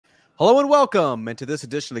Hello and welcome into this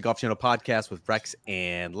edition of the Golf Channel podcast with Rex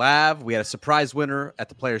and Lav. We had a surprise winner at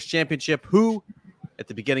the Players Championship who, at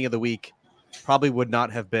the beginning of the week, probably would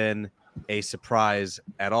not have been a surprise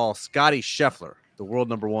at all. Scottie Scheffler, the world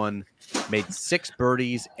number one, made 6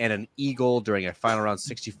 birdies and an eagle during a final round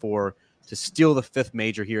 64 to steal the 5th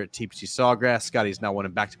major here at TPC Sawgrass. Scottie's now won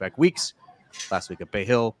in back-to-back weeks, last week at Bay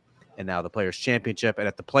Hill, and now the Players Championship. And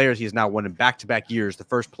at the Players, he's now won in back-to-back years, the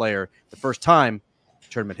first time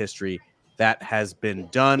tournament history that has been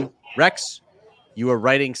done. Rex, you are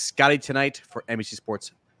writing Scottie tonight for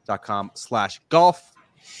NBCSports.com/golf.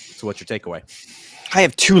 So what's your takeaway? I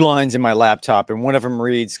have 2 lines in my laptop, and one of them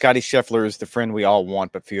reads, Scottie Scheffler is the friend we all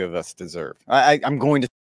want, but few of us deserve. I'm going to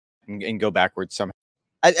and go backwards somehow.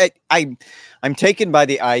 I'm taken by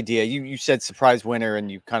the idea. You said surprise winner,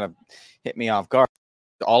 and you kind of hit me off guard.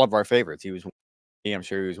 All of our favorites. He was I'm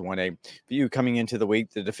sure he was 1A. For you coming into the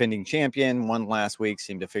week, the defending champion, won last week,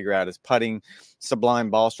 seemed to figure out his putting,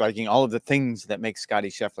 sublime ball striking, all of the things that make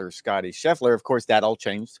Scottie Scheffler Scottie Scheffler. Of course, that all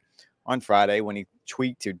changed on Friday when he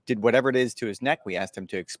tweaked or did whatever it is to his neck. We asked him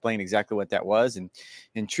to explain exactly what that was. And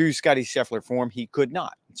in true Scottie Scheffler form, he could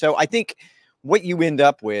not. So I think what you end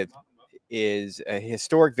up with is a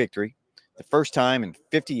historic victory. The first time in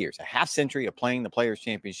 50 years, a half century of playing the Players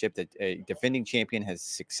Championship, that a defending champion has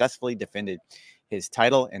successfully defended his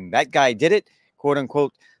title. And that guy did it, quote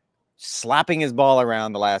unquote, slapping his ball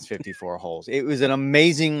around the last 54 holes. It was an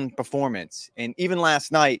amazing performance. And even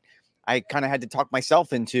last night, I kind of had to talk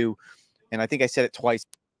myself into, and I think I said it twice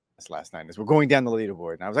last night as we're going down the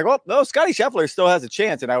leaderboard. And I was like, well, no, Scottie Scheffler still has a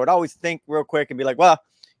chance. And I would always think real quick and be like, well,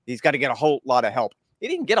 he's got to get a whole lot of help. He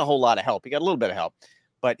didn't get a whole lot of help. He got a little bit of help,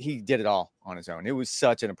 but he did it all on his own. It was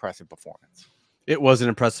such an impressive performance. It was an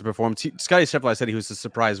impressive performance. Scottie Scheffler, I said he was a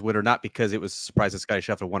surprise winner, not because it was a surprise that Scottie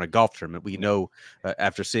Scheffler won a golf tournament. We know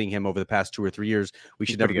after seeing him over the past 2 or 3 years, we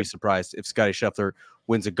should never be surprised if Scottie Scheffler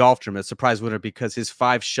wins a golf tournament. Surprise winner because his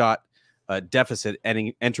 5-shot deficit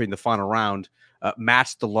entering the final round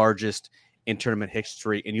matched the largest in tournament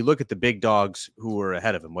history. And you look at the big dogs who were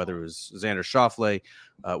ahead of him, whether it was Xander Schauffele,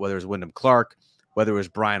 whether it was Wyndham Clark, whether it was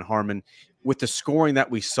Brian Harman. With the scoring that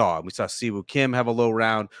we saw Siwoo Kim have a low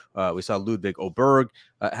round. We saw Ludwig Oberg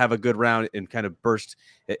have a good round and kind of burst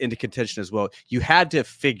into contention as well. You had to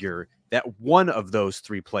figure that one of those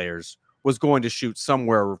 3 players was going to shoot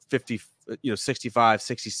somewhere 50, 65,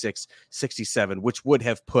 66, 67, which would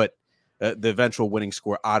have put the eventual winning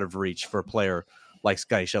score out of reach for a player like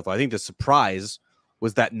Scottie Scheffler. I think the surprise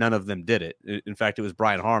was that none of them did it. In fact, it was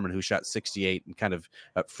Brian Harman who shot 68 and kind of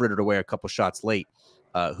frittered away a couple shots late,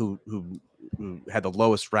 who had the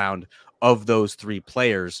lowest round of those 3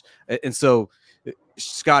 players. And so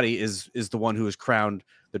Scottie is the one who is crowned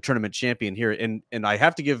the tournament champion here. And I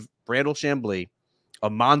have to give Brandel Chambly a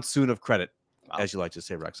monsoon of credit, as you like to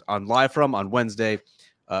say, Rex. On Wednesday,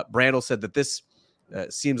 Brandel said that this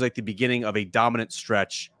seems like the beginning of a dominant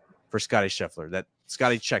stretch for Scottie Scheffler, that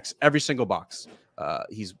Scottie checks every single box.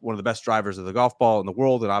 He's one of the best drivers of the golf ball in the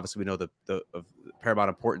world, and obviously we know the paramount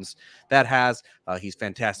importance that has. He's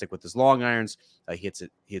fantastic with his long irons. He hits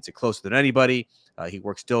it closer than anybody. He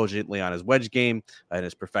works diligently on his wedge game and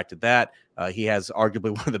has perfected that. He has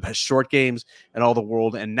arguably one of the best short games in all the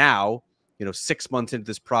world. And now, 6 months into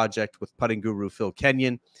this project with putting guru Phil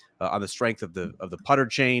Kenyon, on the strength of the putter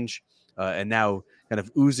change, and now kind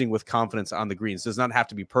of oozing with confidence on the greens. Does not have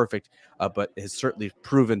to be perfect, but has certainly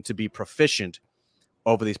proven to be proficient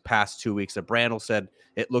over these past 2 weeks. That Brandel said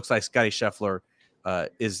it looks like Scottie Scheffler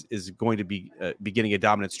is going to be beginning a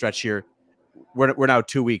dominant stretch here. We're now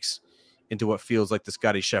 2 weeks into what feels like the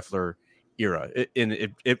Scottie Scheffler era.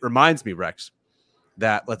 It reminds me, Rex,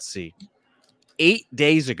 that, let's see, 8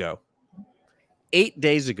 days ago,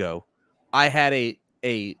 I had a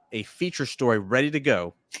feature story ready to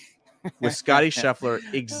go with Scottie Scheffler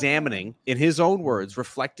examining, in his own words,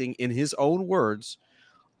 reflecting in his own words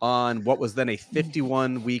on what was then a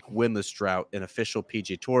 51-week winless drought in official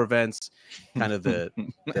PGA Tour events, kind of the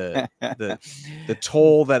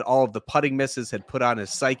toll that all of the putting misses had put on his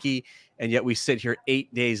psyche. And yet we sit here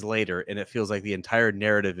 8 days later, and it feels like the entire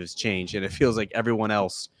narrative has changed, and it feels like everyone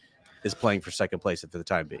else is playing for second place for the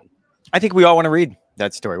time being. I think we all want to read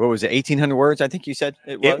that story. What was it, 1,800 words? I think you said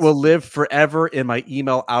it was. It will live forever in my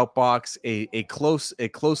email outbox, a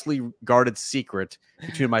closely guarded secret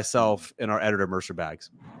between myself and our editor, Mercer Baggs.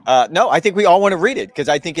 No, I think we all want to read it because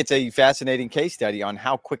I think it's a fascinating case study on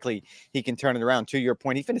how quickly he can turn it around. To your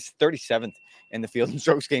point, he finished 37th in the field and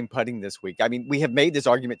strokes gained putting this week. I mean, we have made this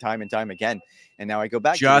argument time and time again, and now I go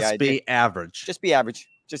back to the idea, be average. Just be average.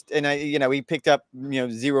 Just, and he picked up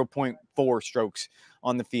 0.4 strokes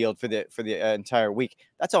on the field for the entire week.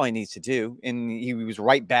 That's all he needs to do, and he was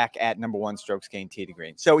right back at #1 strokes gained tee to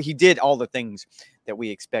green. So he did all the things that we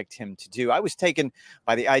expect him to do. I was taken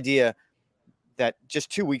by the idea that just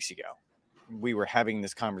 2 weeks ago we were having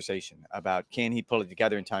this conversation about, can he pull it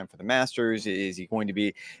together in time for the Masters? Is he going to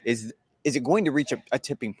be is it going to reach a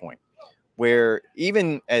tipping point where,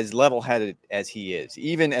 even as level-headed as he is,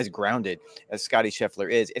 even as grounded as Scottie Scheffler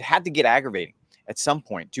is, it had to get aggravating at some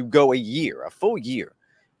point to go a full year,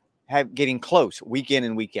 getting close week in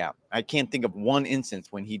and week out. I can't think of one instance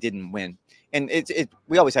when he didn't win. And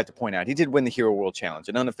we always have to point out, he did win the Hero World Challenge,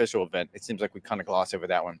 an unofficial event. It seems like we kind of gloss over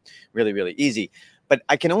that one really, really easy. But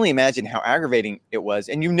I can only imagine how aggravating it was.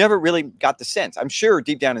 And you never really got the sense. I'm sure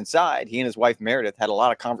deep down inside, he and his wife Meredith had a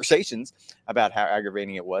lot of conversations about how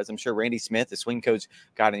aggravating it was. I'm sure Randy Smith, the swing coach,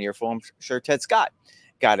 got an earful. I'm sure Ted Scott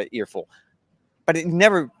got an earful. But it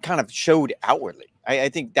never kind of showed outwardly. I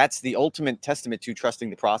think that's the ultimate testament to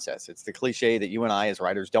trusting the process. It's the cliche that you and I as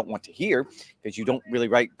writers don't want to hear, because you don't really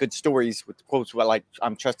write good stories with quotes like,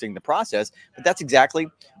 I'm trusting the process. But that's exactly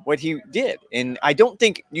what he did. And I don't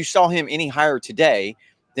think you saw him any higher today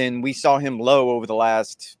than we saw him low over the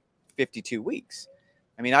last 52 weeks.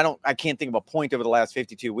 I mean, I can't think of a point over the last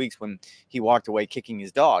 52 weeks when he walked away kicking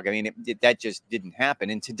his dog. I mean, that just didn't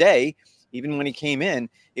happen. And today, even when he came in,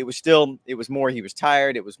 it was more, he was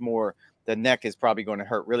tired. It was more, the neck is probably going to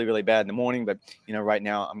hurt really, really bad in the morning. But, right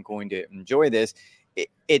now I'm going to enjoy this.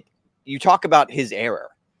 You talk about his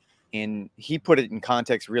error, and he put it in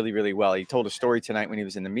context really, really well. He told a story tonight when he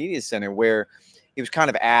was in the media center where he was kind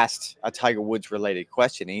of asked a Tiger Woods related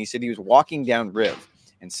question. And he said he was walking down Riv,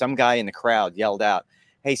 and some guy in the crowd yelled out,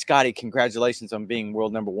 "Hey, Scotty, congratulations on being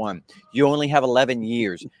world #1. You only have 11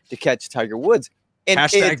 years to catch Tiger Woods." And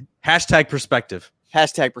hashtag perspective.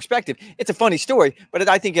 Hashtag perspective. It's a funny story, but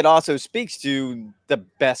I think it also speaks to the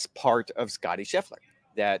best part of Scottie Scheffler,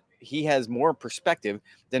 that he has more perspective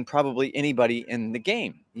than probably anybody in the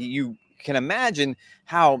game. You can imagine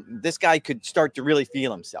how this guy could start to really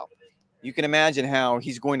feel himself. You can imagine how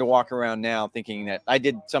he's going to walk around now thinking that I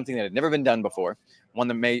did something that had never been done before.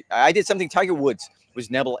 I did something Tiger Woods was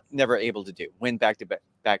never able to do, win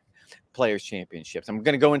back-to-back Players Championships. I'm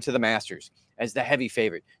going to go into the Masters as the heavy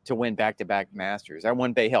favorite to win back-to-back Masters. I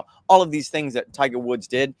won Bay Hill. All of these things that Tiger Woods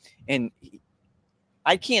did, and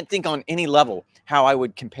I can't think on any level how I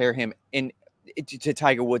would compare him to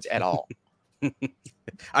Tiger Woods at all.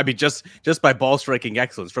 I mean, just by ball striking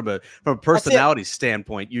excellence, from a personality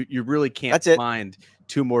standpoint, you really can't find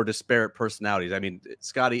two more disparate personalities. I mean,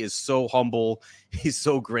 Scottie is so humble. He's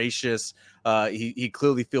so gracious. He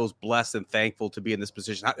clearly feels blessed and thankful to be in this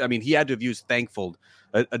position. I mean, he had to have used thankful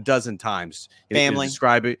a dozen times. Family.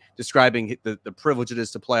 Describing the privilege it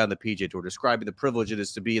is to play on the PGA Tour, describing the privilege it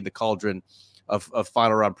is to be in the cauldron of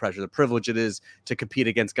final round pressure, the privilege it is to compete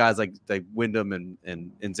against guys like Wyndham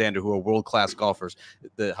and Xander, who are world-class golfers,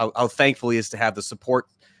 how thankful he is to have the support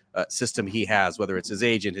system he has, whether it's his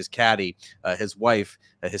agent, his caddy, his wife,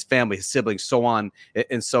 his family, his siblings, so on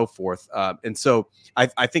and so forth. And so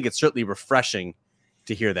I think it's certainly refreshing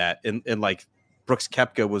to hear that. And like Brooks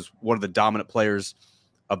Koepka was one of the dominant players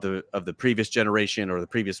of the previous generation, or the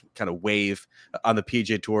previous kind of wave on the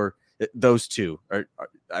PGA Tour. Those two are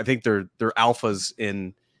I think they're alphas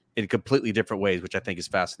in completely different ways, which I think is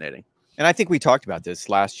fascinating. And I think we talked about this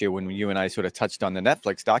last year when you and I sort of touched on the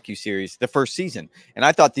Netflix docuseries, the first season. And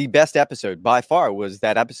I thought the best episode by far was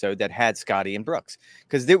that episode that had Scottie and Brooks,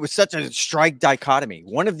 because there was such a strike dichotomy.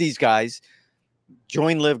 One of these guys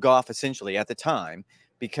joined Live Golf essentially at the time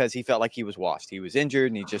because he felt like he was washed. He was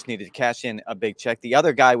injured and he just needed to cash in a big check. The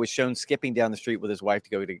other guy was shown skipping down the street with his wife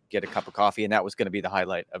to go to get a cup of coffee, and that was going to be the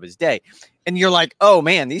highlight of his day. And you're like, oh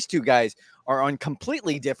man, these two guys are on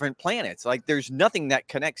completely different planets. Like, there's nothing that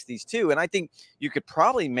connects these two. And I think you could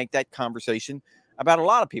probably make that conversation about a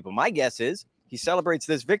lot of people. My guess is he celebrates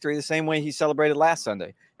this victory the same way he celebrated last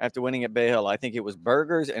Sunday after winning at Bay Hill. I think it was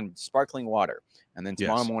burgers and sparkling water. And then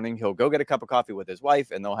tomorrow morning, he'll go get a cup of coffee with his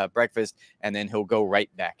wife, and they'll have breakfast, and then he'll go right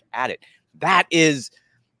back at it. That is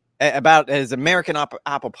about as American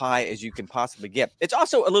apple pie as you can possibly get. It's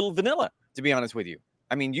also a little vanilla, to be honest with you.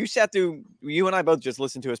 I mean, you and I both just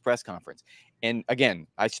listened to his press conference. And again,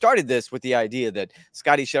 I started this with the idea that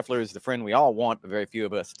Scottie Scheffler is the friend we all want, but very few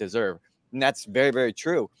of us deserve. And that's very, very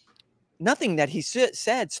true. Nothing that he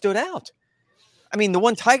said stood out. I mean, the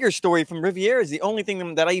one Tiger story from Riviera is the only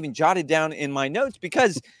thing that I even jotted down in my notes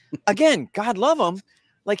because, again, God love him.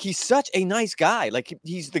 Like, he's such a nice guy. Like,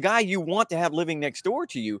 he's the guy you want to have living next door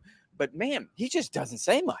to you. But, man, he just doesn't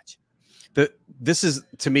say much. This is,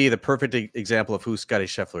 to me, the perfect example of who Scottie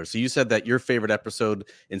Scheffler is. So you said that your favorite episode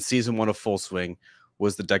in season 1 of Full Swing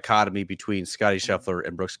was the dichotomy between Scottie Scheffler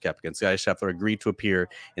and Brooks Koepka. Scottie Scheffler agreed to appear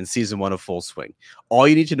in season 1 of Full Swing. All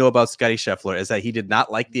you need to know about Scottie Scheffler is that he did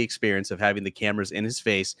not like the experience of having the cameras in his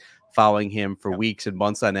face following him for weeks and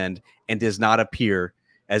months on end, and does not appear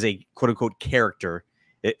as a quote-unquote character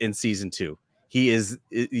in season 2. He is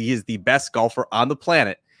the best golfer on the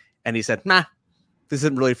planet, and he said, nah, this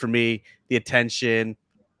isn't really for me. The attention,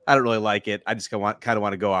 I don't really like it. I just kind of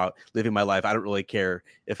want to go out living my life. I don't really care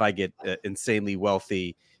if I get insanely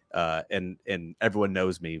wealthy and everyone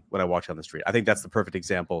knows me when I walk down the street. I think that's the perfect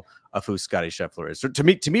example of who Scottie Scheffler is. So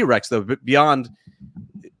to me, Rex, though, beyond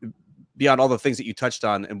all the things that you touched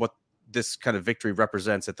on and what this kind of victory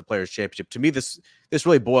represents at the Players' Championship, to me, this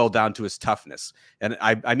really boiled down to his toughness. And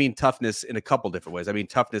I mean toughness in a couple different ways. I mean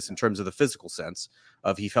toughness in terms of the physical sense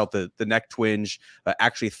of he felt the neck twinge,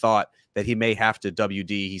 actually thought that he may have to WD.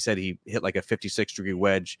 He said he hit like a 56-degree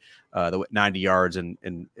wedge that went 90 yards and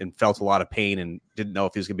felt a lot of pain and didn't know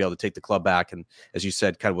if he was going to be able to take the club back. And as you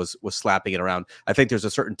said, kind of was slapping it around. I think there's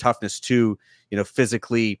a certain toughness too,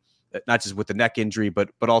 physically, not just with the neck injury,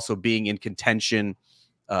 but also being in contention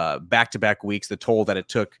back-to-back weeks, the toll that it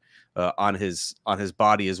took on his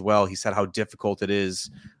body as well. He said how difficult it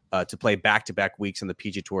is to play back-to-back weeks on the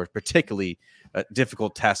PGA Tour, particularly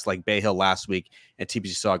difficult tests like Bay Hill last week and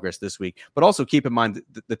TPC Sawgrass this week. But also keep in mind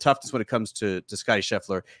the toughness when it comes to Scottie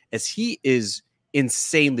Scheffler, as he is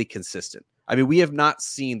insanely consistent. I mean, we have not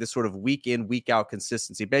seen this sort of week in, week out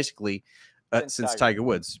consistency basically since Tiger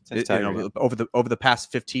Woods. Over the past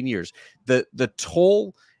 15 years. The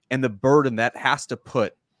toll and the burden that has to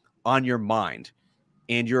put on your mind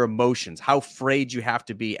and your emotions, how afraid you have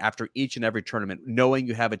to be after each and every tournament, knowing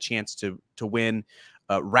you have a chance to win,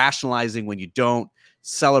 rationalizing when you don't,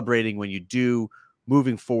 celebrating when you do,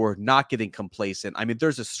 moving forward, not getting complacent. I mean,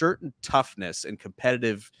 there's a certain toughness and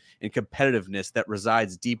competitiveness that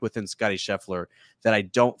resides deep within Scottie Scheffler that I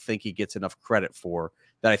don't think he gets enough credit for,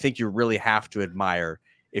 that I think you really have to admire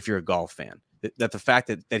if you're a golf fan. That the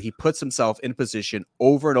fact that he puts himself in position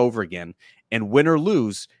over and over again, and win or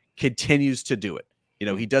lose, continues to do it.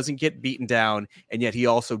 He doesn't get beaten down, and yet he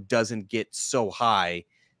also doesn't get so high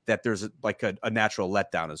that there's a natural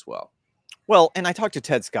letdown as well. Well, and I talked to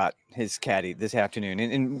Ted Scott, his caddy, this afternoon,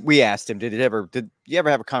 and we asked him, did you ever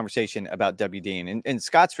have a conversation about WDing? And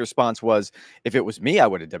Scott's response was, if it was me, I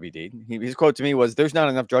would have WD'd. His quote to me was, there's not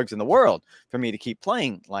enough drugs in the world for me to keep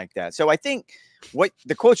playing like that. So I think what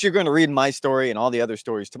the quotes you're going to read in my story and all the other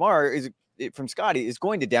stories tomorrow from Scottie is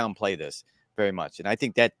going to downplay this very much. And I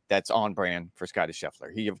think that's on brand for Scottie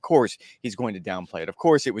Scheffler. Of course, he's going to downplay it. Of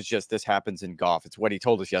course, it was just, this happens in golf. It's what he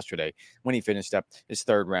told us yesterday when he finished up his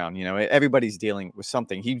third round. Everybody's dealing with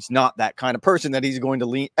something. He's not that kind of person that he's going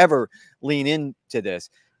to ever lean into this.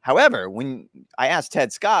 However, when I asked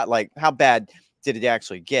Ted Scott, how bad did it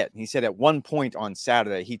actually get? And he said at one point on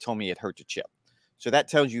Saturday, he told me it hurt to chip. So that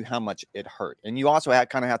tells you how much it hurt. And you also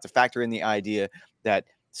kind of have to factor in the idea that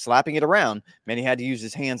slapping it around meant he had to use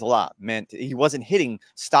his hands a lot, meant he wasn't hitting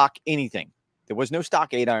stock anything. There was no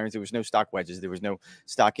stock 8-irons. There was no stock wedges. There was no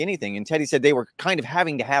stock anything. And Teddy said they were kind of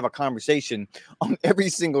having to have a conversation on every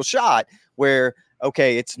single shot where,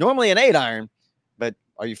 okay, it's normally an 8-iron, but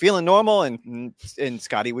are you feeling normal? And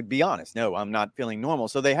Scottie would be honest. No, I'm not feeling normal.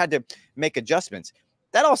 So they had to make adjustments.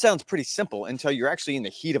 That all sounds pretty simple until you're actually in the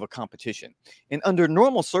heat of a competition. And under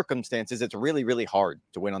normal circumstances, it's really, really hard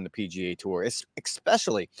to win on the PGA Tour,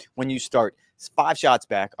 especially when you start 5 shots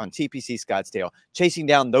back on TPC Scottsdale, chasing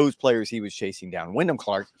down those players he was chasing down. Wyndham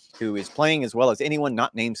Clark, who is playing as well as anyone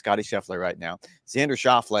not named Scottie Scheffler right now. Xander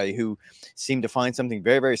Schauffele, who seemed to find something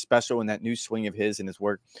very, very special in that new swing of his and his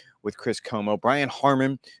work with Chris Como. Brian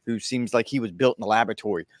Harmon, who seems like he was built in a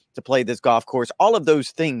laboratory to play this golf course. All of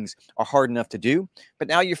those things are hard enough to do. But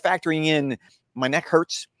now you're factoring in, my neck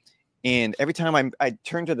hurts. And every time I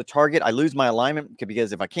turn to the target, I lose my alignment,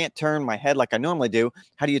 because if I can't turn my head like I normally do,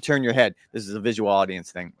 how do you turn your head? This is a visual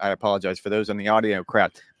audience thing. I apologize for those on the audio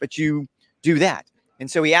crowd, but you do that. And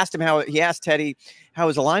so he asked Teddy how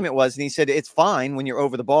his alignment was. And he said, it's fine when you're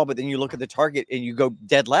over the ball, but then you look at the target and you go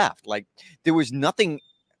dead left. Like, there was nothing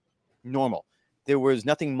normal. There was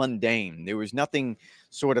nothing mundane. There was nothing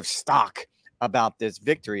sort of stock about this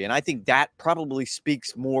victory. And I think that probably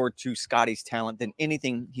speaks more to Scottie's talent than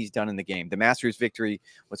anything he's done in the game. The Masters victory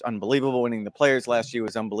was unbelievable. Winning the Players last year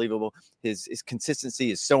was unbelievable. His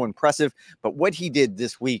consistency is so impressive. But what he did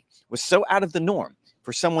this week was so out of the norm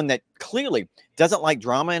for someone that clearly doesn't like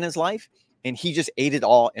drama in his life. And he just ate it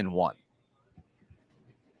all and won.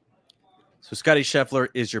 So Scottie Scheffler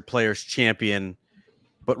is your Players champion.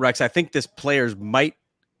 But Rex, I think this Players might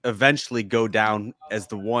eventually go down as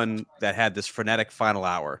the one that had this frenetic final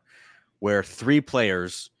hour where 3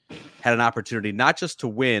 players had an opportunity not just to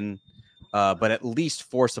win, but at least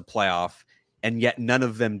force a playoff, and yet none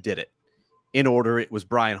of them did it. In order, it was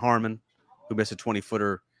Brian Harman, who missed a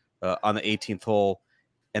 20-footer on the 18th hole,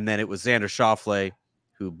 and then it was Xander Schauffele,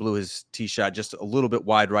 who blew his tee shot just a little bit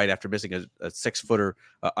wide right after missing a 6-footer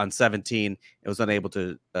on 17. It was unable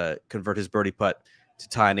to convert his birdie putt to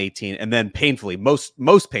tie on 18. And then painfully,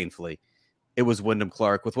 most painfully, it was Wyndham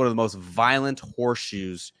Clark with one of the most violent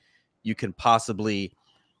horseshoes you can possibly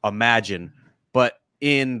imagine. But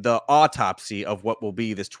in the autopsy of what will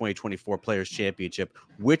be this 2024 Players Championship,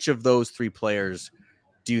 which of those three players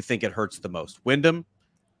do you think it hurts the most? Wyndham,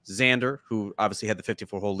 Xander, who obviously had the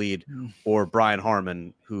 54-hole lead, or Brian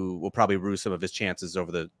Harman, who will probably rue some of his chances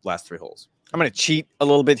over the last 3 holes? I'm going to cheat a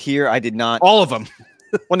little bit here. I did not. All of them.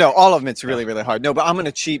 Well, no, all of them. It's really, really hard. No, but I'm going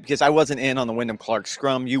to cheat because I wasn't in on the Wyndham Clark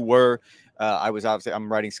scrum. You were. I was obviously,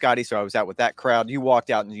 I'm writing Scottie, so I was out with that crowd. You walked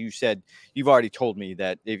out and you said, you've already told me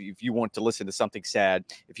that if you want to listen to something sad,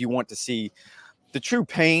 if you want to see the true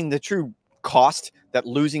pain, the true cost that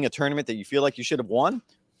losing a tournament that you feel like you should have won,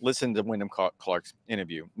 listen to Wyndham Clark's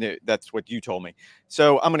interview. That's what you told me.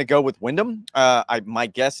 So I'm going to go with Wyndham. My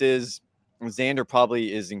guess is Xander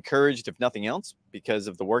probably is encouraged, if nothing else, because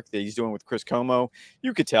of the work that he's doing with Chris Como.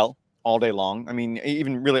 You could tell all day long. I mean,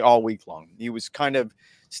 even really all week long. He was kind of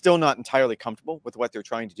still not entirely comfortable with what they're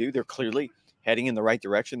trying to do. They're clearly heading in the right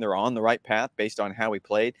direction. They're on the right path based on how he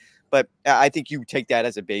played. But I think you take that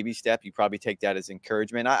as a baby step. You probably take that as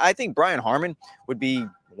encouragement. I think Brian Harman would be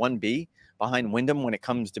 1B behind Wyndham when it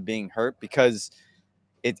comes to being hurt, because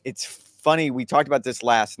it's funny. We talked about this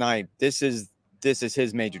last night. This is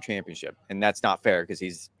his major championship, and that's not fair because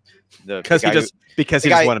he's because he just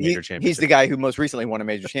won a major championship. He's the guy who most recently won a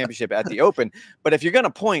major championship at the Open. But if you're going to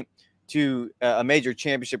point to a major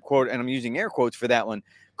championship quote, and I'm using air quotes for that one,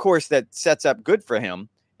 course that sets up good for him,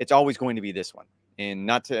 it's always going to be this one. And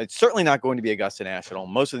it's certainly not going to be Augusta National.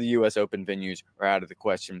 Most of the U.S. Open venues are out of the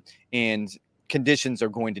question, and conditions are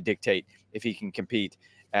going to dictate if he can compete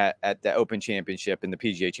at the Open Championship, and the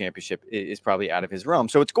PGA Championship is probably out of his realm.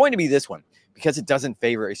 So it's going to be this one because it doesn't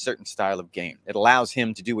favor a certain style of game. It allows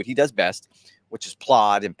him to do what he does best, which is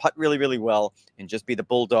plod and putt really, really well and just be the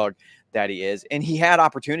bulldog that he is. And he had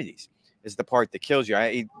opportunities is the part that kills you.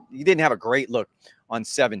 He didn't have a great look on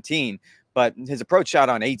 17, but his approach shot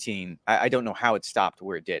on 18, I don't know how it stopped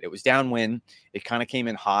where it did. It was downwind. It kind of came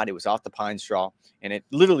in hot. It was off the pine straw, and it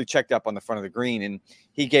literally checked up on the front of the green, and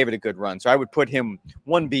he gave it a good run. So I would put him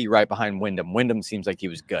 1B right behind Wyndham. Wyndham seems like he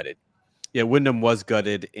was gutted. Yeah, Wyndham was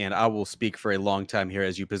gutted, and I will speak for a long time here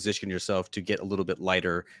as you position yourself to get a little bit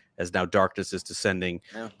lighter as now darkness is descending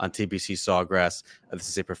on TPC Sawgrass. This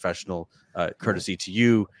is a professional courtesy to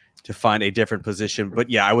you to find a different position. But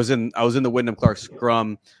yeah, I was in the Wyndham Clark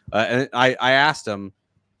scrum, and I asked him,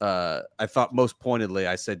 I thought most pointedly,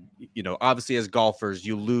 I said, you know, obviously as golfers,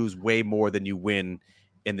 you lose way more than you win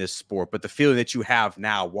in this sport. But the feeling that you have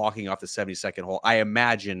now walking off the 72nd hole, I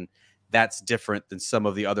imagine that's different than some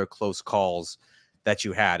of the other close calls that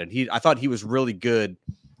you had. And I thought he was really good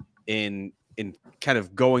in kind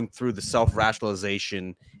of going through the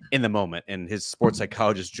self-rationalization in the moment. And his sports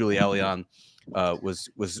psychologist, Julie Elion, was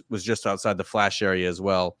just outside the flash area as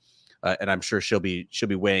well. And I'm sure she'll be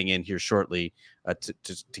weighing in here shortly to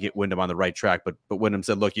get Wyndham on the right track. But Wyndham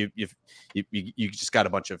said, look, you just got a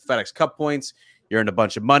bunch of FedEx Cup points. You're in a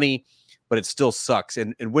bunch of money, but it still sucks.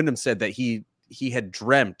 And Wyndham said that he had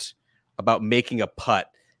dreamt about making a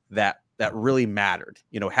putt that really mattered,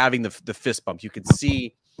 you know, having the fist bump. You could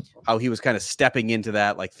see how he was kind of stepping into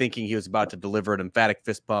that, like thinking he was about to deliver an emphatic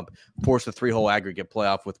fist bump, force a 3-hole aggregate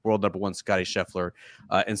playoff with world #1 Scottie Scheffler.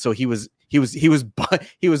 And so he was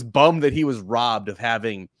bummed that he was robbed of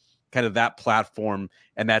having kind of that platform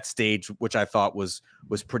and that stage, which I thought was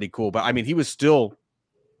pretty cool. But I mean, he was still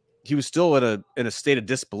in a state of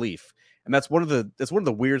disbelief. And that's one of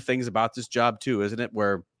the weird things about this job too, isn't it?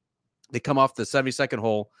 Where they come off the 72nd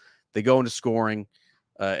hole, they go into scoring.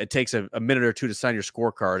 It takes a minute or two to sign your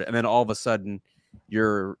scorecard, and then all of a sudden,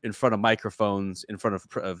 you're in front of microphones, in front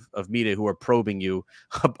of media who are probing you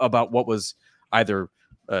about what was either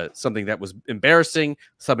something that was embarrassing,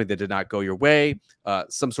 something that did not go your way,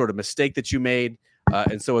 some sort of mistake that you made,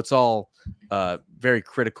 and so it's all very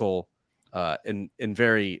critical and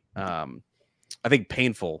very, I think,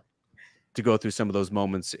 painful to go through some of those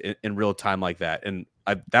moments in real time like that. And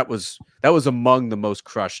that was among the most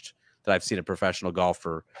crushed that I've seen a professional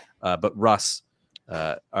golfer. But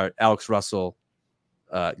Alex Russell,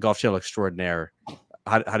 Golf Channel extraordinaire,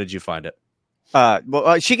 how did you find it?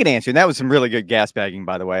 She can answer. And that was some really good gas bagging,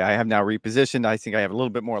 by the way. I have now repositioned. I think I have a little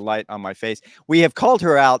bit more light on my face. We have called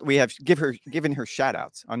her out. We have given her shout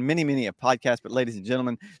outs on many a podcast. But ladies and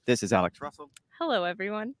gentlemen, this is Alex Russell. Hello,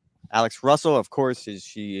 everyone. Alex Russell, of course,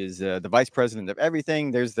 she is the vice president of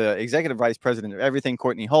everything. There's the executive vice president of everything,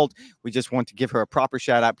 Courtney Holt. We just want to give her a proper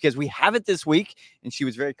shout out because we have it this week, and she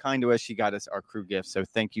was very kind to us. She got us our crew gift. So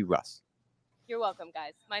thank you, Russ. You're welcome,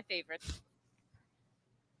 guys. My favorite.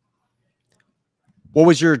 What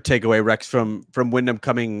was your takeaway, Rex, from Wyndham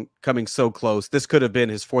coming so close? This could have been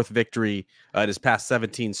his 4th victory in his past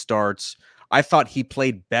 17 starts. I thought he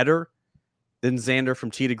played better than Xander from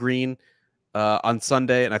tee to green on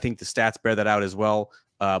Sunday, and I think the stats bear that out as well.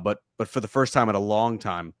 But for the first time in a long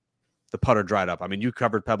time, the putter dried up. I mean, you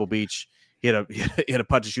covered Pebble Beach. He had a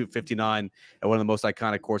putt to shoot 59 at one of the most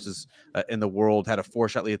iconic courses in the world. Had a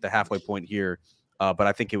 4-shot lead at the halfway point here, but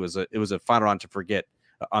I think it was a final round to forget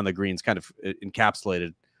on the greens, kind of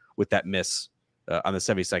encapsulated with that miss on the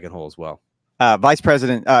 72nd hole as well.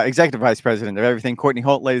 Executive vice president of everything, Courtney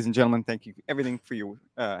Holt. Ladies and gentlemen, thank you everything for your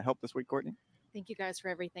help this week, Courtney. Thank you guys for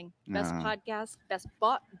everything. Best podcast, best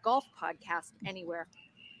golf podcast anywhere.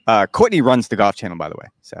 Courtney runs the Golf Channel, by the way,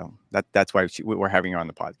 so that's why we're having her on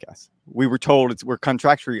the podcast. We were told we're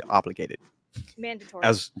contractually obligated, mandatory,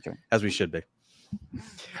 as we should be.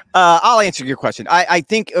 I'll answer your question. I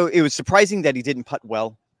think it was surprising that he didn't putt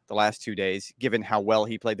well the last 2 days, given how well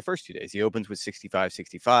he played the first 2 days. He opens with 65.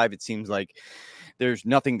 It seems like there's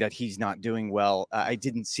nothing that he's not doing well. I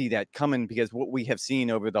didn't see that coming because what we have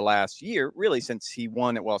seen over the last year, really since he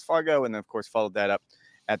won at Wells Fargo and then, of course, followed that up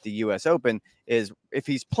at the U.S. Open, is if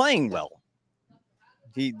he's playing well,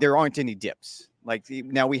 there aren't any dips.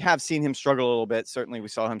 Now we have seen him struggle a little bit. Certainly we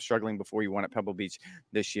saw him struggling before he won at Pebble Beach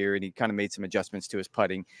this year, and he kind of made some adjustments to his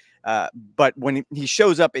putting. But when he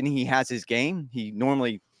shows up and he has his game, he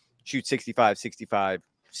normally shoots 65,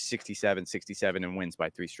 67, and wins by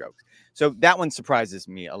 3 strokes. So that one surprises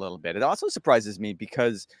me a little bit. It also surprises me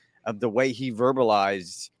because of the way he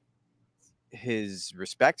verbalized his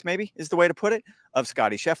respect, maybe is the way to put it, of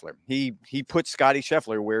Scottie Scheffler. He puts Scottie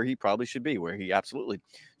Scheffler where he probably should be, where he absolutely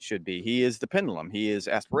should be. He is the pendulum. He is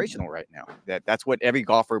aspirational right now. That's what every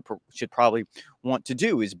golfer should probably want to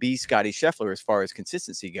do, is be Scottie Scheffler as far as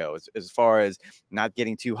consistency goes, as far as not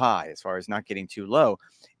getting too high, as far as not getting too low.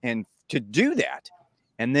 And to do that,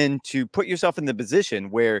 and then to put yourself in the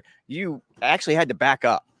position where you actually had to back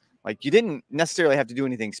up. Like, you didn't necessarily have to do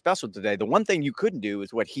anything special today. The one thing you couldn't do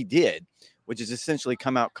is what he did, which is essentially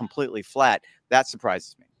come out completely flat. That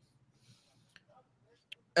surprises me.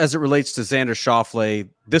 As it relates to Xander Schauffele,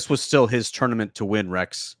 this was still his tournament to win,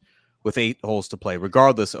 Rex, with 8 holes to play,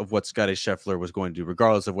 regardless of what Scottie Scheffler was going to do,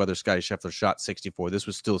 regardless of whether Scottie Scheffler shot 64. This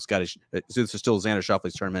was still Xander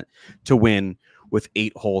Schauffele's tournament to win with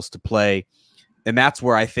 8 holes to play. And that's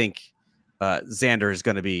where I think Xander is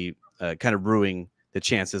going to be kind of ruining the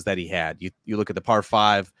chances that he had. You look at the par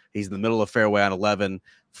 5, he's in the middle of fairway on 11,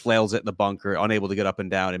 flails it in the bunker, unable to get up and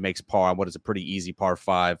down, and makes par on what is a pretty easy par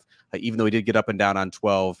 5. Even though he did get up and down on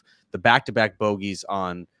 12, the back-to-back bogeys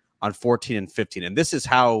on 14 and 15. And this is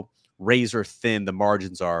how razor thin the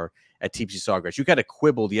margins are at TPC Sawgrass. You kind of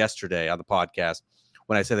quibbled yesterday on the podcast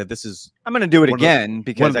when I said that this is... I'm going to do it again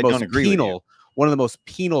because I don't agree with you. One of the most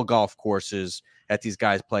penal golf courses that these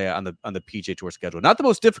guys play on the PGA Tour schedule. Not the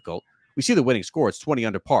most difficult. We see the winning score. It's 20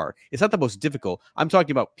 under par. It's not the most difficult. I'm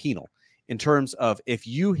talking about penal in terms of if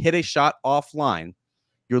you hit a shot offline,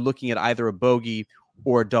 you're looking at either a bogey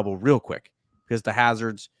or a double real quick because of the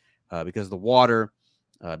hazards, because of the water,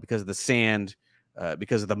 because of the sand,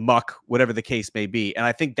 because of the muck, whatever the case may be. And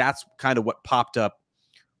I think that's kind of what popped up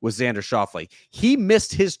with Xander Schauffele. He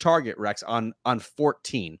missed his target, Rex, on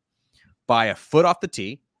 14 by a foot off the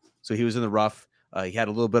tee. So he was in the rough. He had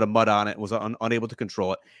a little bit of mud on it, was unable to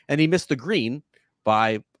control it. And he missed the green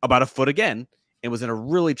by about a foot again and was in a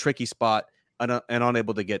really tricky spot and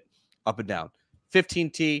unable to get up and down.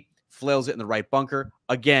 15 tee, flails it in the right bunker.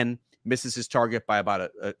 Again, misses his target by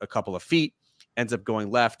about a couple of feet, ends up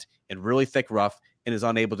going left in really thick rough and is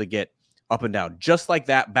unable to get up and down. Just like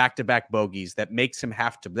that, back-to-back bogeys that makes him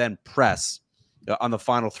have to then press on the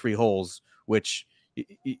final 3 holes, which,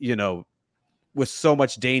 you know, with so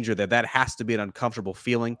much danger that has to be an uncomfortable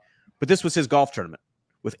feeling. But this was his golf tournament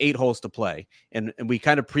with 8 holes to play. And we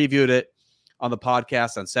kind of previewed it on the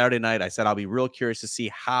podcast on Saturday night. I said, I'll be real curious to see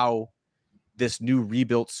how this new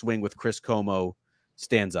rebuilt swing with Chris Como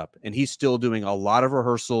stands up. And he's still doing a lot of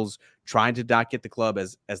rehearsals, trying to not get the club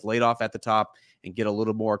as laid off at the top and get a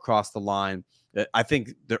little more across the line. I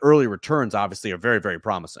think the early returns obviously are very, very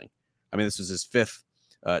promising. I mean, this was his 5th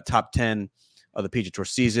top 10 of the PGA Tour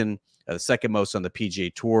season. the second most on the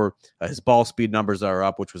PGA Tour. His ball speed numbers are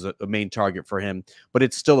up, which was a main target for him, but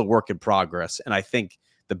it's still a work in progress. And I think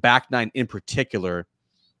the back nine in particular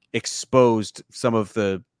exposed some of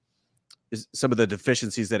the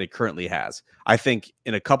deficiencies that it currently has. I think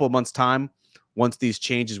in a couple of months' time, once these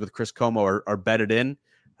changes with Chris Como are bedded in,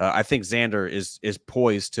 I think Xander is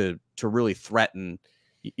poised to really threaten,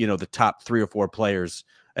 the top 3 or 4 players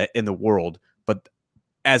in the world. But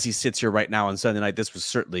as he sits here right now on Sunday night, this was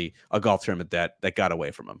certainly a golf tournament that got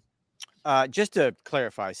away from him. Just to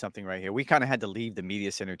clarify something right here, we kind of had to leave the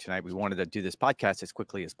media center tonight. We wanted to do this podcast as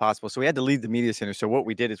quickly as possible, so we had to leave the media center. So what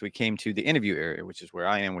we did is we came to the interview area, which is where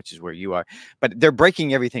I am, which is where you are. But they're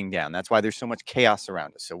breaking everything down. That's why there's so much chaos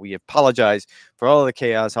around us. So we apologize for all of the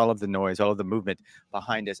chaos, all of the noise, all of the movement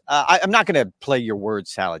behind us. I'm not going to play your word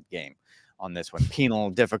salad game on this one.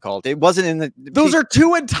 Penal, difficult. It wasn't in the. Those are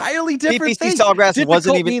two entirely different things. TPC Sawgrass difficult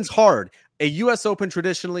wasn't even means hard. A U.S. Open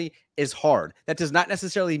traditionally is hard. That does not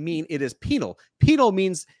necessarily mean it is penal. Penal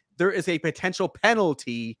means there is a potential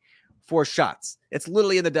penalty for shots. It's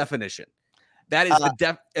literally in the definition. That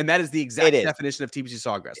is and that is the exact definition of TPC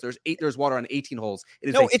Sawgrass. There's water on 18 holes.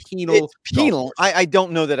 It is penal. It's penal. I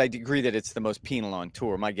don't know that I agree that it's the most penal on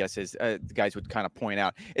tour. My guess is the guys would kind of point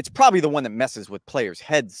out it's probably the one that messes with players'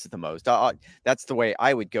 heads the most. That's the way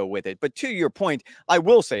I would go with it. But to your point, I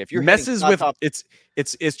will say if you're messes with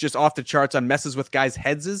it's just off the charts on messes with guys'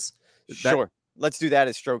 heads. Sure. Let's do that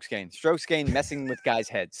as strokes gain. Strokes gain messing with guys'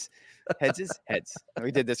 heads. Heads.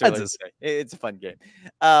 We did this earlier today. It's a fun game.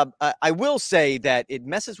 I will say that it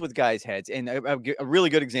messes with guys' heads. And a really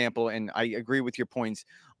good example, and I agree with your points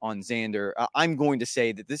on Xander. I'm going to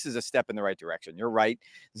say that this is a step in the right direction. You're right.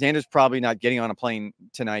 Xander's probably not getting on a plane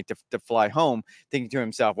tonight to fly home thinking to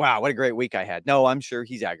himself, wow, what a great week I had. No, I'm sure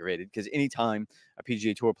he's aggravated because anytime a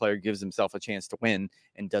PGA Tour player gives himself a chance to win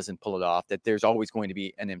and doesn't pull it off, that there's always going to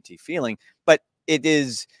be an empty feeling. But it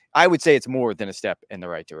is, I would say it's more than a step in the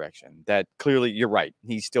right direction. That clearly, you're right.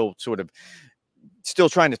 He's still still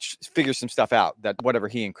trying to figure some stuff out, that whatever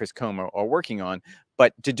he and Chris Como are working on.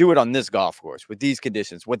 But to do it on this golf course with these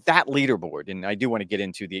conditions, with that leaderboard, and I do want to get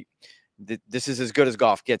into this is as good as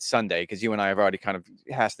golf gets Sunday, because you and I have already kind of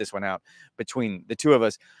hashed this one out between the two of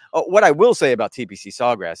us. What I will say about TPC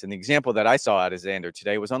Sawgrass, and the example that I saw out of Xander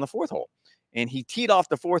today was on the 4th hole. And he teed off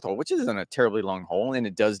the 4th hole, which isn't a terribly long hole, and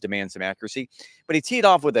it does demand some accuracy. But he teed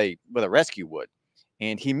off with a rescue wood,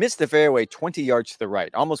 and he missed the fairway 20 yards to the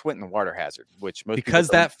right, almost went in the water hazard. Which because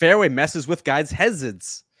that fairway messes with guys'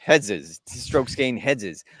 heads. Strokes gain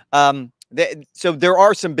heads. So there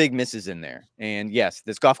are some big misses in there, and yes,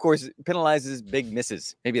 this golf course penalizes big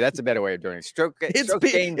misses. Maybe that's a better way of doing it.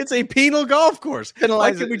 It's a penal golf course.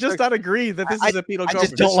 Why can we just not agree that this is a penal golf course? I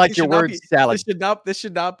just don't like your word salad. This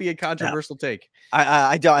should not be a controversial take.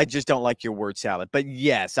 I just don't like your word salad. But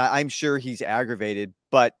yes, I'm sure he's aggravated.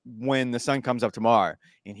 But when the sun comes up tomorrow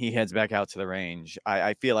and he heads back out to the range,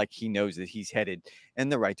 I feel like he knows that he's headed in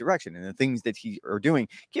the right direction. And the things that he are doing,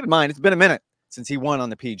 keep in mind, it's been a minute since he won on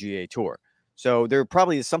the PGA Tour. So there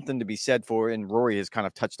probably is something to be said for, and Rory has kind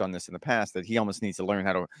of touched on this in the past, that he almost needs to learn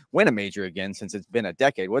how to win a major again since it's been a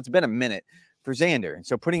decade. Well, it's been a minute for Xander. And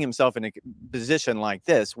so putting himself in a position like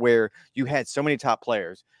this, where you had so many top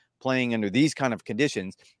players playing under these kind of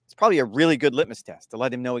conditions, it's probably a really good litmus test to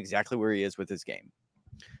let him know exactly where he is with his game.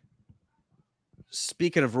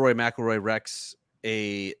 Speaking of Rory McIlroy, Rex,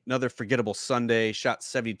 another forgettable Sunday, shot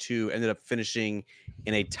 72, ended up finishing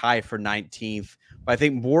in a tie for 19th. But I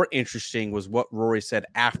think more interesting was what Rory said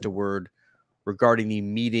afterward regarding the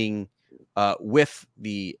meeting with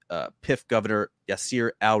the PIF governor,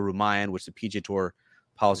 Yasir Al-Rumayyan, which the PGA Tour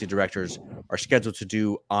policy directors are scheduled to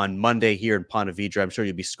do on Monday here in Ponte Vedra. I'm sure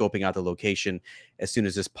you'll be scoping out the location as soon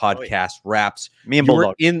as this podcast wraps. Me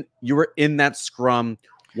and you were in that scrum.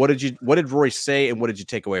 What did Rory say, and what did you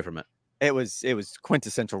take away from it? It was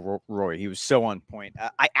quintessential Rory. He was so on point.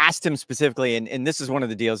 I asked him specifically, and this is one of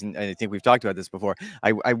the deals, and I think we've talked about this before.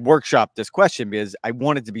 I workshopped this question because I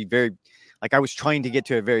wanted to be very, I was trying to get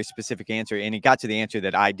to a very specific answer, and he got to the answer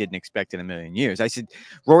that I didn't expect in a million years. I said,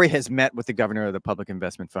 Rory has met with the governor of the Public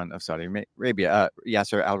Investment Fund of Saudi Arabia,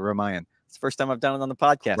 Yasir Al-Rumayyan. It's the first time I've done it on the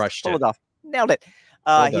podcast. Pulled it off. Nailed it.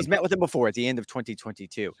 He's met with him before at the end of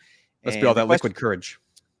 2022. Let's be all that liquid courage.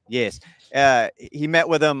 Yes. He met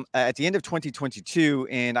with him at the end of 2022.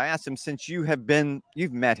 And I asked him, since you've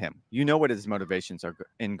met him, you know what his motivations are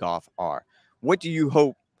in golf are. What do you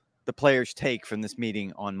hope the players take from this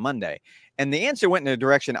meeting on Monday? And the answer went in a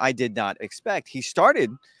direction I did not expect. He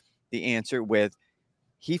started the answer with,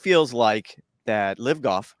 he feels like that Live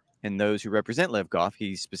Golf and those who represent Live Golf,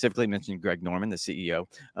 he specifically mentioned Greg Norman, the CEO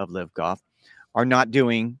of Live Golf, are not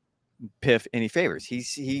doing PIF any favors.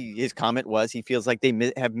 His comment was he feels like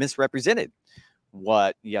they have misrepresented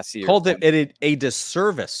what Yasir called it a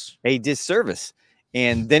disservice. A disservice.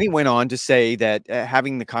 And then he went on to say that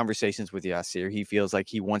having the conversations with Yasir, he feels like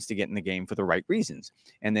he wants to get in the game for the right reasons.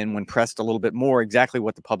 And then when pressed a little bit more exactly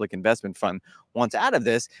what the Public Investment Fund wants out of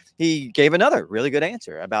this, he gave another really good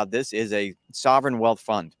answer about this is a sovereign wealth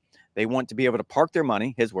fund. They want to be able to park their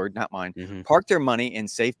money, his word, not mine, park their money in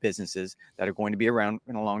safe businesses that are going to be around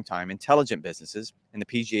in a long time, intelligent businesses. And the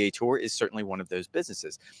PGA Tour is certainly one of those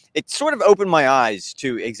businesses. It sort of opened my eyes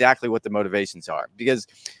to exactly what the motivations are, because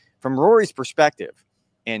from Rory's perspective,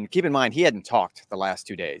 and keep in mind, he hadn't talked the last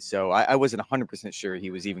 2 days. So I wasn't 100% sure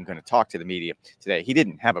he was even going to talk to the media today. He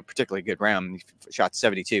didn't have a particularly good round. He shot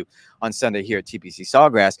 72 on Sunday here at TPC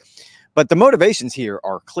Sawgrass. But the motivations here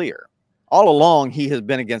are clear. All along, he has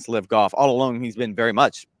been against Live Golf. All along, he's been very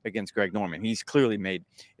much against Greg Norman. He's clearly made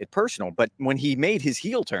it personal. But when he made his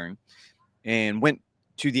heel turn and went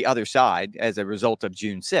to the other side as a result of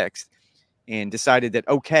June 6th and decided that,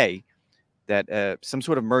 okay, that some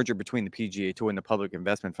sort of merger between the PGA Tour and the Public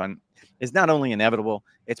Investment Fund is not only inevitable,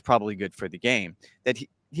 it's probably good for the game. That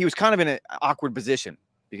he was kind of in an awkward position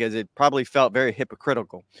because it probably felt very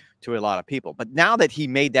hypocritical to a lot of people. But now that he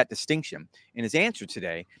made that distinction in his answer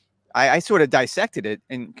today, I sort of dissected it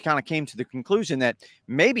and kind of came to the conclusion that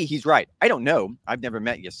maybe he's right. I don't know. I've never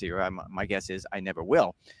met Yasir. My guess is I never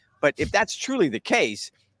will. But if that's truly the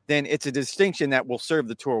case, then it's a distinction that will serve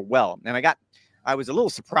the tour well. And I was a little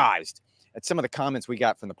surprised at some of the comments we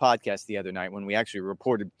got from the podcast the other night when we actually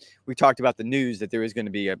we talked about the news that there is going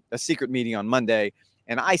to be a secret meeting on Monday.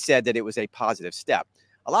 And I said that it was a positive step.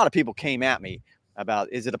 A lot of people came at me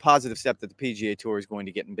about, is it a positive step that the PGA Tour is going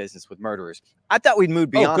to get in business with murderers? I thought we'd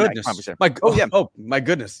move beyond that conversation. My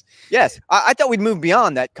goodness. Yes. I thought we'd move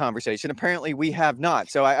beyond that conversation. Apparently we have not.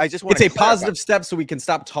 So I just want to It's a positive step so we can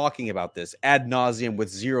stop talking about this ad nauseum with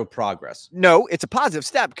zero progress. No, it's a positive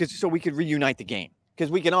step so we could reunite the game. Because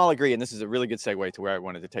we can all agree, and this is a really good segue to where I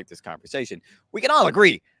wanted to take this conversation. We can all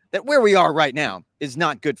agree that where we are right now is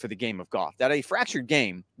not good for the game of golf. That a fractured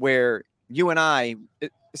game where you and I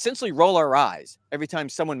essentially roll our eyes every time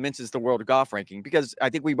someone mentions the world golf ranking, because I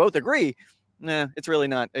think we both agree, it's really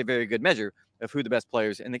not a very good measure of who the best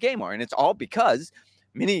players in the game are. And it's all because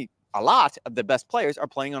a lot of the best players are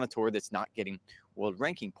playing on a tour that's not getting world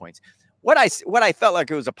ranking points. What I felt like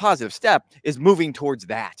it was a positive step is moving towards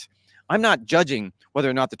that. I'm not judging whether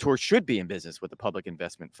or not the tour should be in business with the Public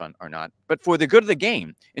Investment Fund or not, but for the good of the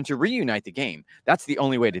game and to reunite the game, that's the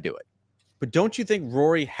only way to do it. But don't you think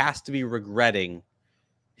Rory has to be regretting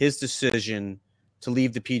his decision to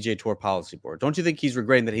leave the PGA Tour Policy Board? Don't you think he's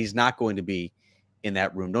regretting that he's not going to be in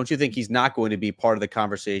that room? Don't you think he's not going to be part of the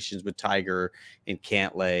conversations with Tiger and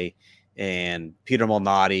Cantlay and Peter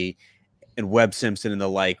Malnati and Webb Simpson and the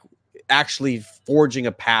like, actually forging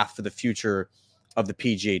a path for the future of the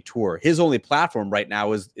PGA Tour? His only platform right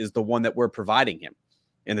now is the one that we're providing him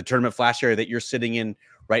in the tournament flash area that you're sitting in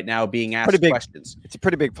right now, being asked questions. It's a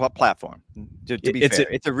pretty big platform. To be fair,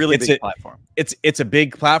 it's a really big platform. It's a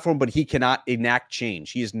big platform, but he cannot enact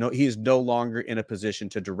change. He is no longer in a position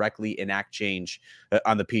to directly enact change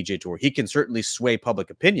on the PGA Tour. He can certainly sway public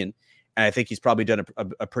opinion, and I think he's probably done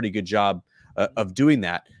a pretty good job of doing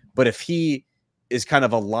that. But if he is kind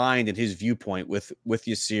of aligned in his viewpoint with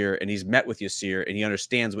Yasir, and he's met with Yasir, and he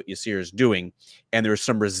understands what Yasir is doing, and there's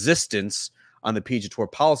some resistance on the PGA Tour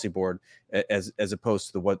Policy Board as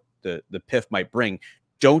opposed to what the PIF might bring,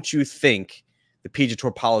 don't you think the PGA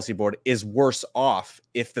Tour Policy Board is worse off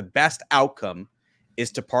if the best outcome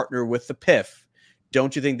is to partner with the PIF?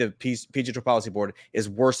 Don't you think the PGA Tour Policy Board is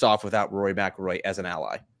worse off without Rory McIlroy as an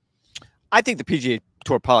ally? I think the PGA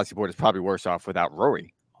Tour Policy Board is probably worse off without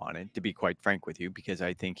Rory on it, to be quite frank with you, because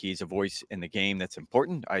I think he's a voice in the game that's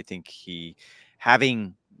important. I think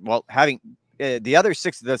having the other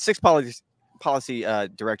six policy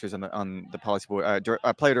directors on the policy board,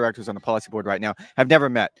 player directors on the policy board right now have never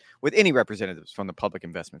met with any representatives from the Public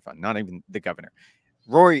Investment Fund, not even the governor.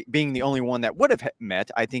 Rory being the only one that would have met,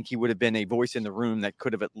 I think he would have been a voice in the room that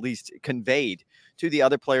could have at least conveyed to the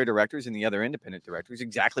other player directors and the other independent directors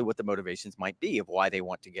exactly what the motivations might be of why they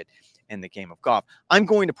want to get in the game of golf. I'm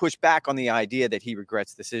going to push back on the idea that he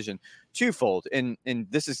regrets the decision twofold. And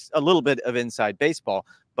this is a little bit of inside baseball,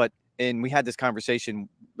 and we had this conversation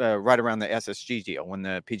right around the SSG deal when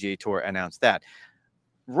the PGA Tour announced that.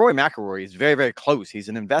 Rory McIlroy is very, very close. He's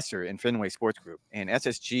an investor in Fenway Sports Group, and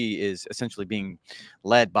SSG is essentially being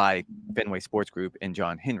led by Fenway Sports Group and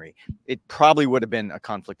John Henry. It probably would have been a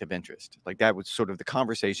conflict of interest. Like, that was sort of the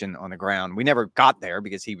conversation on the ground. We never got there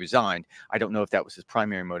because he resigned. I don't know if that was his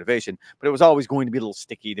primary motivation, but it was always going to be a little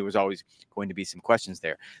sticky. There was always going to be some questions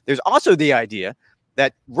there. There's also the idea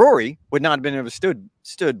that Rory would not have been able to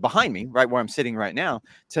stood behind me, right where I'm sitting right now,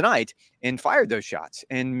 tonight, and fired those shots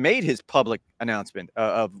and made his public announcement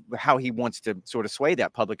of how he wants to sort of sway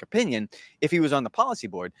that public opinion if he was on the policy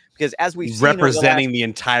board. Because as we've seen representing the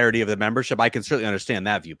entirety of the membership, I can certainly understand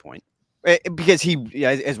that viewpoint. Because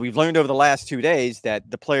as we've learned over the last 2 days, that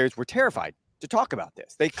the players were terrified to talk about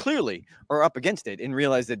this. They clearly are up against it and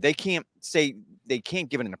realize that they can't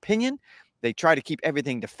give it an opinion. They try to keep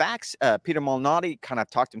everything to facts. Peter Malnati kind of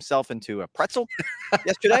talked himself into a pretzel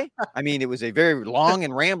yesterday. I mean, it was a very long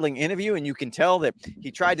and rambling interview, and you can tell that he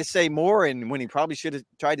tried to say more and when he probably should have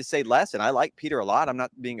tried to say less. And I like Peter a lot. I'm not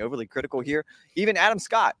being overly critical here. Even Adam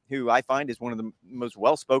Scott, who I find is one of the most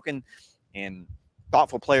well-spoken and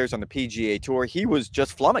thoughtful players on the PGA Tour, he was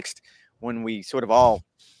just flummoxed when we sort of all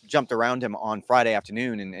jumped around him on Friday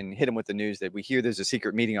afternoon and hit him with the news that we hear there's a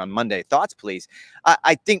secret meeting on Monday. Thoughts, please?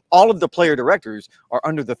 I think all of the player directors are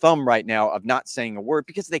under the thumb right now of not saying a word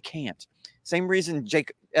because they can't. Same reason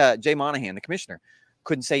Jay Monahan, the commissioner,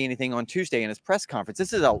 couldn't say anything on Tuesday in his press conference.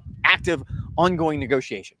 This is an active, ongoing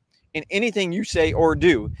negotiation. And anything you say or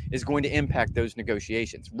do is going to impact those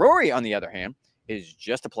negotiations. Rory, on the other hand, is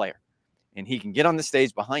just a player. And he can get on the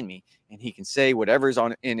stage behind me and he can say whatever's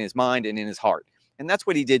in his mind and in his heart. And that's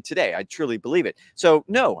what he did today. I truly believe it. So,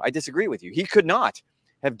 no, I disagree with you. He could not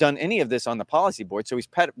have done any of this on the policy board. So he's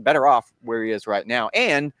better off where he is right now.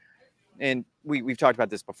 And we've talked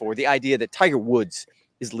about this before, the idea that Tiger Woods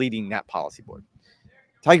is leading that policy board.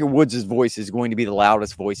 Tiger Woods' voice is going to be the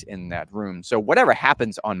loudest voice in that room. So whatever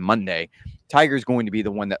happens on Monday, Tiger's going to be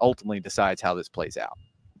the one that ultimately decides how this plays out.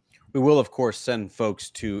 We will, of course, send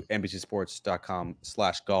folks to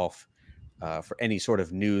NBCSports.com/golf for any sort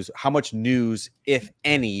of news. How much news, if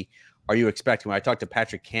any, are you expecting? When I talked to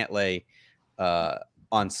Patrick Cantlay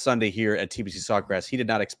on Sunday here at TPC Sawgrass, he did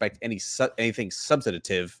not expect anything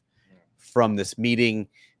substantive from this meeting.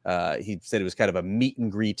 He said it was kind of a meet and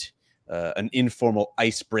greet, an informal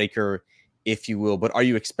icebreaker, if you will. But are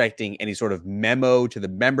you expecting any sort of memo to the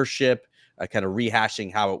membership, kind of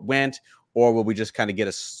rehashing how it went? Or will we just kind of get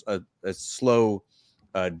a slow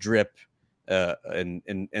drip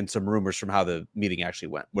and some rumors from how the meeting actually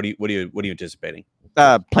went? What are you anticipating?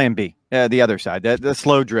 Plan B, the other side, the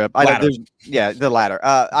slow drip. The latter.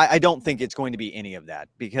 I don't think it's going to be any of that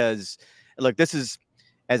because, look, this is,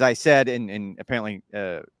 as I said, and apparently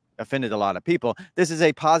offended a lot of people. This is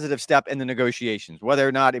a positive step in the negotiations, whether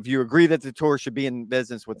or not if you agree that the tour should be in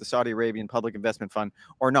business with the Saudi Arabian Public Investment Fund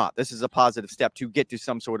or not. This is a positive step to get to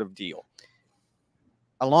some sort of deal.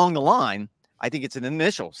 Along the line, I think it's an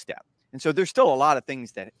initial step. And so there's still a lot of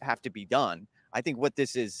things that have to be done. I think what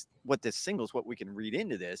this signals, what we can read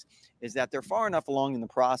into this, is that they're far enough along in the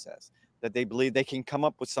process that they believe they can come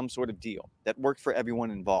up with some sort of deal that works for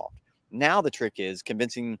everyone involved. Now the trick is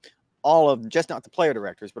convincing all of, just not the player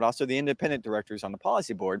directors, but also the independent directors on the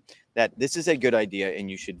policy board that this is a good idea and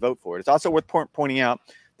you should vote for it. It's also worth pointing out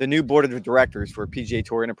the new board of directors for PGA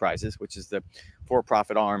Tour Enterprises, which is the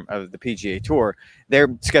for-profit arm of the PGA Tour. They're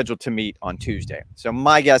scheduled to meet on Tuesday. So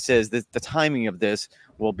my guess is that the timing of this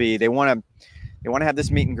will be they want to have this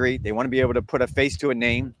meet and greet. They want to be able to put a face to a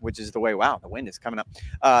name, which is the way, wow, the wind is coming up.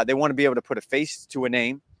 They want to be able to put a face to a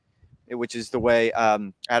name, which is the way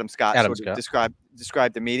Adam Scott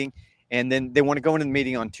described the meeting. And then they want to go into the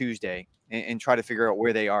meeting on Tuesday and try to figure out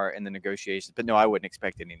where they are in the negotiations. But no, I wouldn't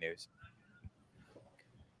expect any news.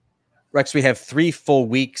 Rex, we have 3 full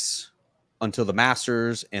weeks until the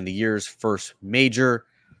Masters and the year's first major.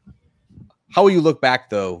 How will you look back,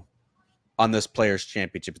 though, on this Players'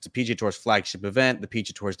 Championship? It's a PGA Tour's flagship event. The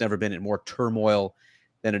PGA Tour has never been in more turmoil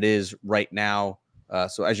than it is right now.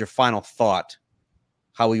 So as your final thought,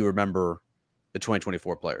 how will you remember the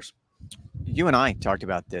 2024 Players? You and I talked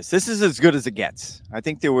about this. This is as good as it gets. I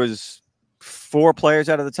think there was 4 players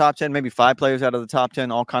out of the top 10, maybe 5 players out of the top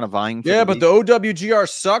 10, all kind of vying for but the OWGR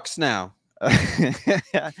sucks now.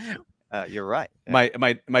 You're right. Am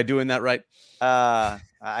I doing that right? I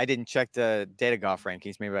didn't check the data golf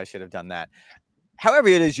rankings. Maybe I should have done that. However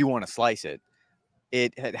it is you want to slice it,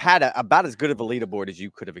 it had about as good of a leaderboard as you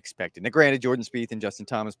could have expected. Now, granted, Jordan Spieth and Justin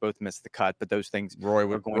Thomas both missed the cut, but those things Rory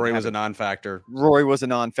was a non-factor. Rory was a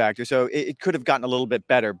non-factor, so it could have gotten a little bit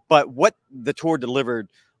better. But what the tour delivered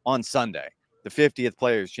on Sunday, the 50th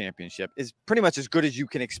Players Championship, is pretty much as good as you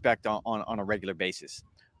can expect on a regular basis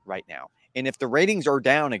right now. And if the ratings are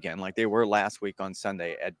down again, like they were last week on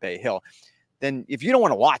Sunday at Bay Hill, then if you don't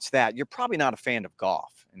want to watch that, you're probably not a fan of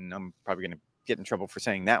golf. And I'm probably going to get in trouble for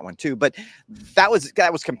saying that one too. But that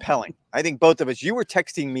was compelling. I think both of us, you were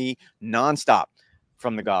texting me nonstop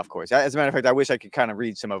from the golf course. As a matter of fact, I wish I could kind of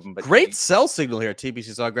read some of them. But great sell signal here at TPC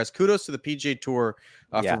Sawgrass. Kudos to the PGA Tour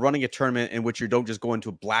for running a tournament in which you don't just go into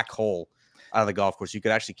a black hole out of the golf course. You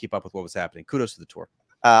could actually keep up with what was happening. Kudos to the tour.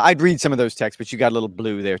 I'd read some of those texts, but you got a little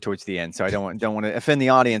blue there towards the end, so I don't want to offend the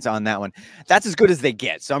audience on that one. That's as good as they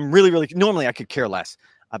get. So I'm really normally I could care less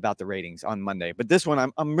about the ratings on Monday, but this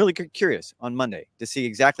one I'm really curious on Monday to see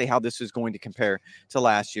exactly how this is going to compare to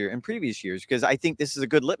last year and previous years, because I think this is a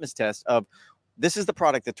good litmus test of this is the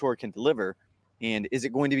product the tour can deliver, and is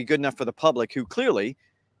it going to be good enough for the public who clearly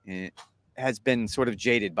has been sort of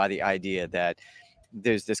jaded by the idea that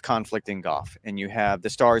there's this conflict in golf and you have the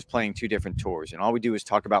stars playing two different tours and all we do is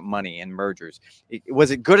talk about money and mergers.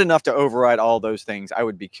 Was it good enough to override all those things? I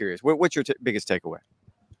would be curious. What's your biggest takeaway?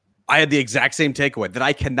 I had the exact same takeaway, that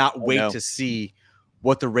I cannot wait to see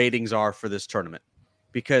what the ratings are for this tournament,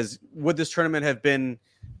 because would this tournament have been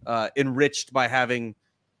enriched by having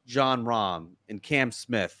John Rahm and Cam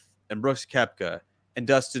Smith and Brooks Koepka and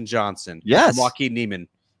Dustin Johnson and Joaquin Niemann?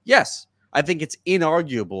 Yes, I think it's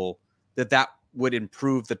inarguable that would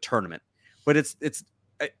improve the tournament, but it's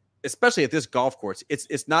especially at this golf course,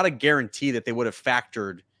 it's not a guarantee that they would have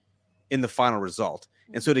factored in the final result.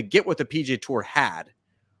 And so to get what the PGA Tour had,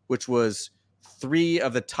 which was 3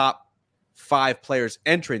 of the top 5 players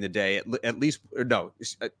entering the day, at least, or no,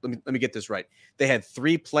 let me get this right. They had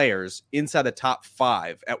 3 players inside the top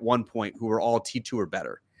 5 at one point who were all T2 or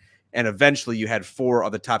better, and eventually you had 4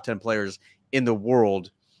 of the top 10 players in the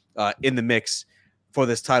world in the mix for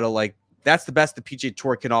this title. Like, that's the best the PGA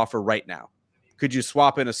Tour can offer right now. Could you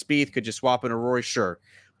swap in a Spieth? Could you swap in a Rory? Sure.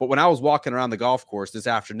 But when I was walking around the golf course this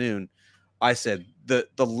afternoon, I said the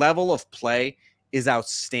level of play is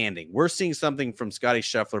outstanding. We're seeing something from Scottie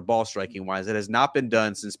Scheffler ball striking wise that has not been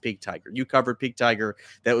done since Peak Tiger. You covered Peak Tiger.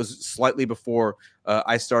 That was slightly before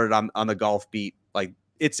I started on the golf beat. Like,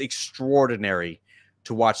 it's extraordinary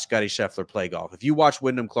to watch Scottie Scheffler play golf. If you watch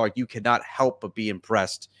Wyndham Clark, you cannot help but be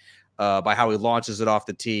impressed by how he launches it off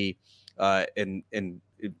the tee. And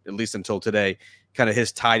at least until today, kind of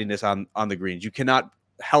his tidiness on the greens. You cannot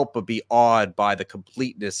help but be awed by the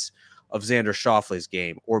completeness of Xander Schauffele's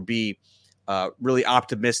game, or be really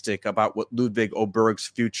optimistic about what Ludwig Oberg's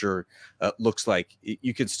future looks like.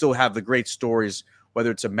 You can still have the great stories,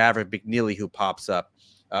 whether it's a Maverick McNeely who pops up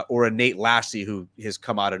or a Nate Lashley who has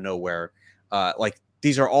come out of nowhere. Like,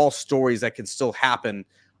 these are all stories that can still happen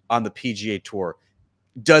on the PGA Tour.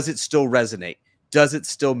 Does it still resonate? Does it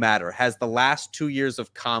still matter? Has the last 2 years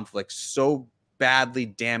of conflict so badly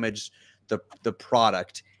damaged the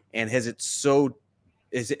product, and has it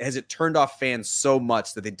turned off fans so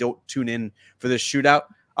much that they don't tune in for this shootout?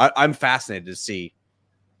 I'm fascinated to see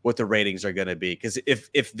what the ratings are going to be, because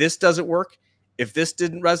if this doesn't work, if this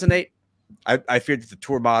didn't resonate, I fear that the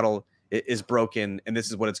tour model is broken, and this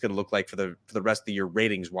is what it's going to look like for the rest of the year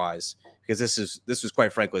ratings wise, because this was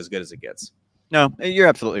quite frankly as good as it gets. No, you're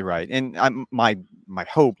absolutely right. And my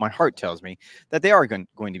heart tells me that they are going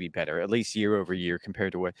to be better, at least year over year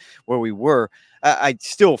compared to where we were. I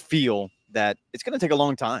still feel that it's going to take a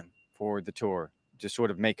long time for the tour to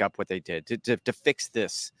sort of make up what they did, to fix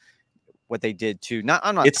this, what they did to,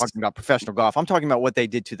 I'm not talking about professional golf. I'm talking about what they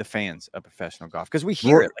did to the fans of professional golf, because we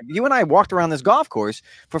hear it. Like, you and I walked around this golf course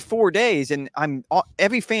for 4 days, and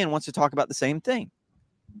every fan wants to talk about the same thing.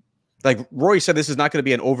 Like Rory said, this is not going to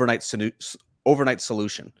be an overnight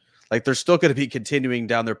solution. Like, they're still going to be continuing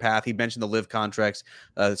down their path. He mentioned the live contracts,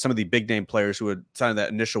 some of the big name players who would sign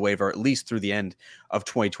that initial waiver at least through the end of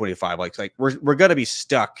 2025. Like we're going to be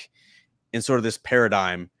stuck in sort of this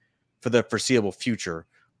paradigm for the foreseeable future.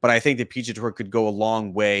 But I think the PGA Tour could go a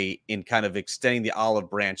long way in kind of extending the olive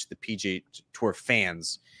branch to the PGA Tour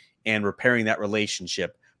fans and repairing that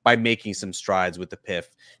relationship by making some strides with the PIF,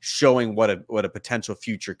 showing what a potential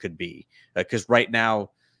future could be. Because right now,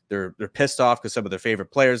 they're pissed off because some of their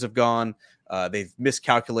favorite players have gone. They've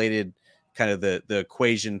miscalculated kind of the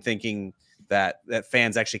equation, thinking that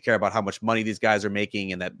fans actually care about how much money these guys are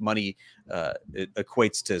making, and that money it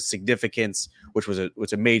equates to significance, which was a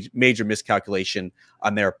major miscalculation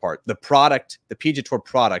on their part. The PGA Tour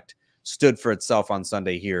product, stood for itself on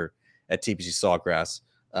Sunday here at TPC Sawgrass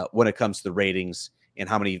when it comes to the ratings and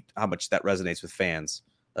how much that resonates with fans.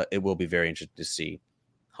 It will be very interesting to see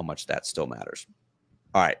how much that still matters.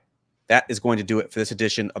 All right, that is going to do it for this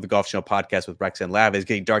edition of the Golf Channel podcast with Rex and Lav. It's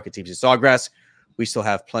getting dark at TPC Sawgrass. We still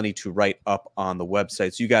have plenty to write up on the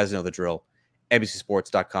website, so you guys know the drill.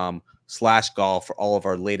 NBCsports.com/golf for all of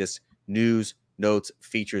our latest news, notes,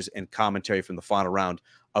 features, and commentary from the final round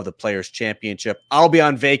of the Players Championship. I'll be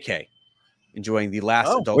on vacay, enjoying the last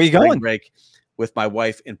adult spring break with my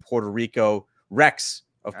wife in Puerto Rico. Rex,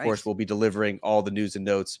 of course, will be delivering all the news and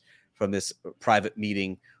notes from this private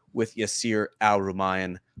meeting with Yasir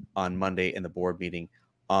Al-Rumayyan on Monday and the board meeting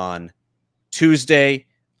on Tuesday.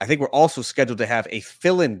 I think we're also scheduled to have a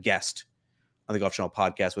fill-in guest on the Golf Channel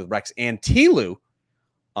podcast with Rex and Telu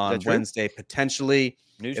on Wednesday, potentially,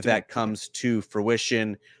 if that comes to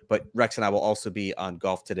fruition. But Rex and I will also be on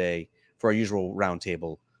Golf Today for our usual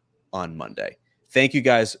roundtable on Monday. Thank you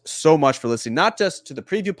guys so much for listening, not just to the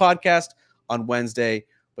preview podcast on Wednesday,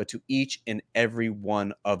 but to each and every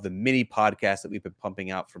one of the mini podcasts that we've been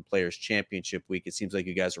pumping out from Players Championship Week. It seems like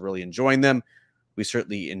you guys are really enjoying them. We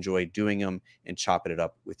certainly enjoy doing them and chopping it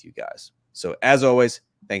up with you guys. So as always,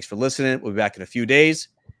 thanks for listening. We'll be back in a few days.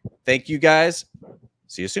 Thank you guys.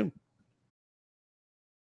 See you soon.